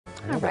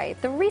All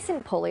right, the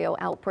recent polio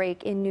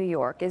outbreak in New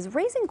York is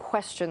raising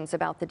questions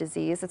about the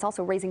disease. It's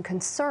also raising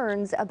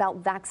concerns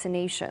about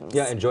vaccinations.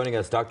 Yeah, and joining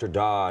us, Dr.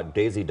 Dodd,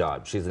 Daisy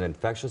Dodd. She's an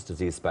infectious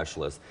disease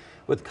specialist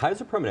with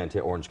Kaiser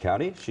Permanente, Orange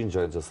County. She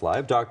joins us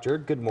live. Doctor,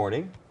 good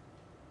morning.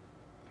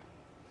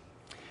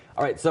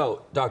 All right,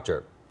 so,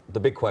 doctor, the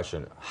big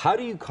question, how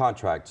do you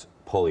contract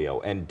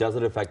polio, and does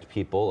it affect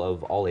people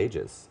of all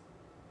ages?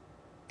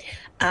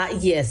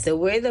 Yes, the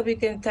way that we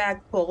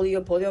contact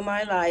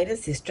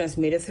poliomyelitis is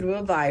transmitted through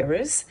a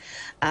virus,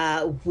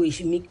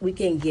 which we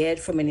can get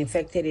from an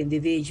infected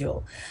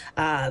individual.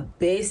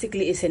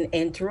 Basically, it's an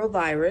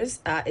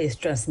enterovirus. It's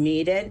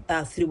transmitted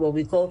through what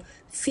we call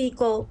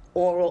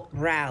fecal-oral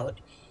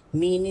route,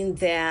 meaning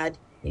that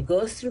it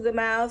goes through the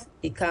mouth,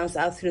 it comes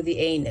out through the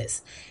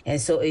anus. And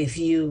so if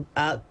you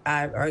are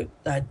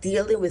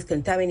dealing with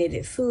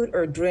contaminated food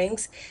or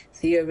drinks,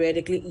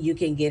 theoretically, you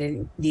can get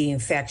the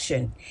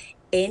infection.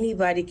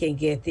 Anybody can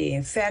get the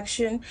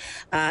infection.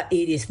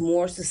 It is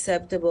more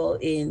susceptible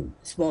in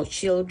small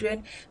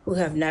children who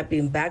have not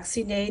been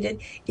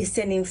vaccinated. It's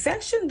an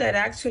infection that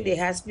actually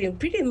has been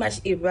pretty much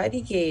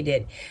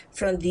eradicated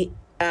from the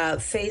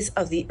face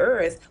of the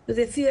earth, with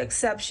a few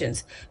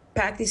exceptions.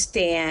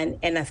 Pakistan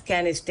and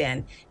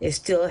Afghanistan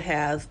still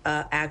have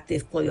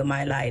active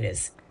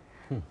poliomyelitis.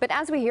 But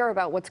as we hear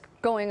about what's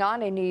going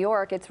on in New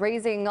York, it's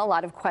raising a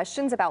lot of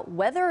questions about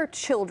whether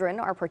children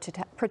are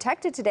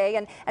protected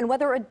today and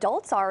whether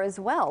adults are as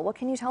well. What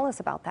can you tell us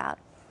about that?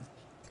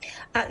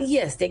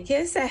 Yes, the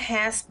case that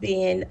has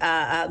been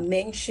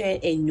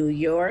mentioned in New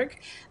York,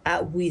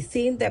 we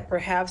think that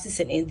perhaps it's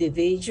an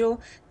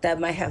individual that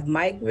might have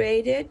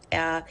migrated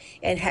and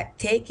had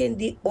taken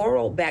the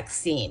oral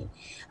vaccine.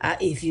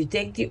 If you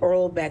take the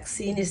oral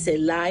vaccine, it's a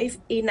live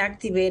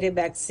inactivated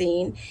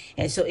vaccine.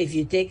 And so if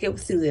you take it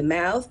through the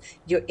mouth,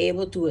 you're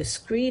able to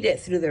excrete it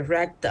through the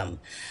rectum.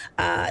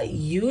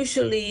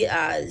 Usually,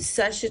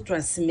 such a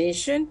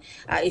transmission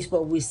is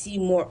what we see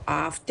more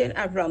often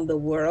around the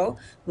world.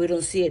 We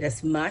don't see it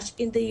as much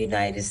in the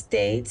United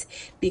States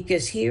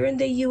because here in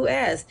the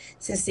U.S.,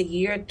 since the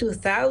year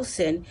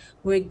 2000,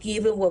 we're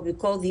given what we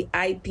call the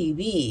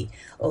IPV,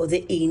 or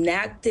the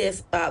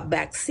inactive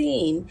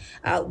vaccine,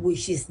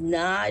 which is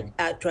not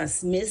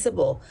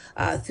transmissible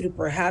through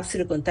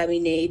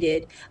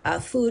contaminated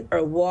food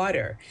or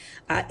water.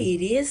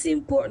 It is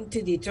important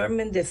to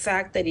determine the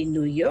fact that in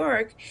New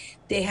York,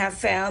 they have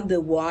found the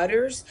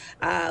waters.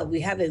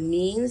 We have a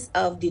means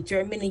of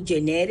determining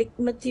genetic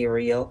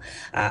material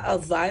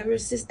of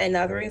viruses and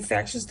other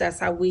infections. That's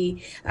how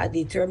we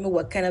determine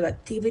what kind of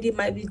activity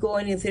might be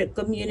going into the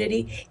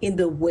community. In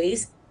the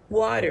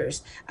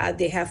waters,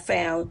 they have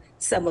found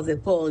some of the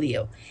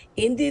polio.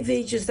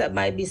 Individuals that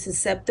might be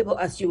susceptible,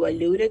 as you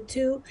alluded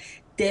to,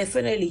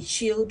 definitely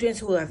children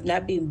who have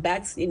not been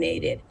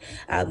vaccinated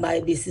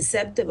might be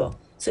susceptible.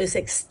 So it's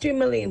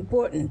extremely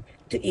important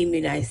to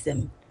immunize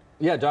them.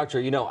 Yeah, doctor,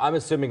 I'm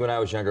assuming when I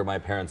was younger, my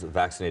parents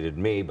vaccinated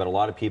me, but a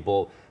lot of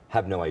people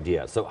have no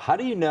idea. So how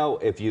do you know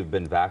if you've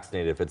been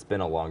vaccinated if it's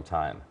been a long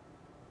time?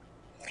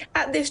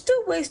 There's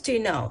two ways to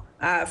know.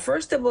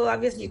 First of all,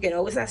 obviously, you can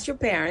always ask your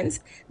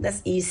parents.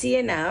 That's easy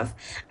enough.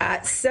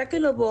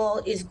 Second of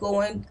all is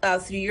going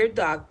through your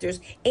doctors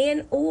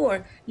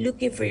or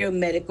looking for your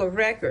medical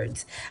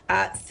records.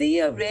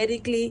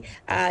 Theoretically,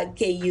 can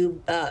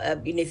you,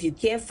 if you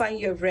can't find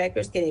your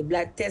records, can a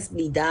blood test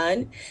be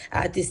done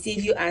to see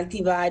if your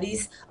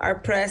antibodies are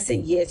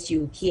present? Yes,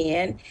 you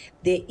can.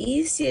 The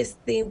easiest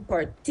thing,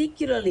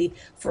 particularly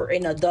for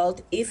an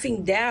adult, if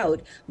in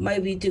doubt,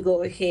 might be to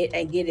go ahead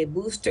and get a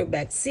booster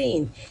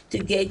vaccine to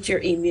get your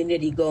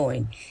immunity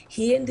going.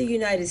 Here in the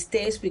United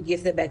States, we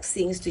give the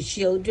vaccines to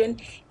children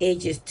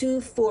ages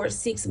 2, 4,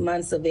 6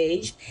 months of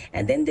age,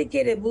 and then they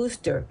get a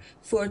booster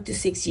 4 to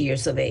 6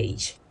 years of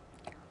age.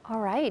 All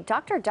right,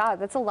 Dr. Dodd,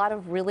 that's a lot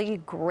of really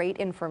great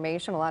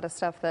information, a lot of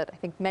stuff that I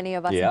think many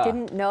of us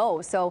didn't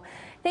know. So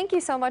thank you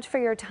so much for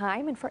your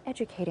time and for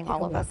educating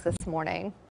all of us this morning.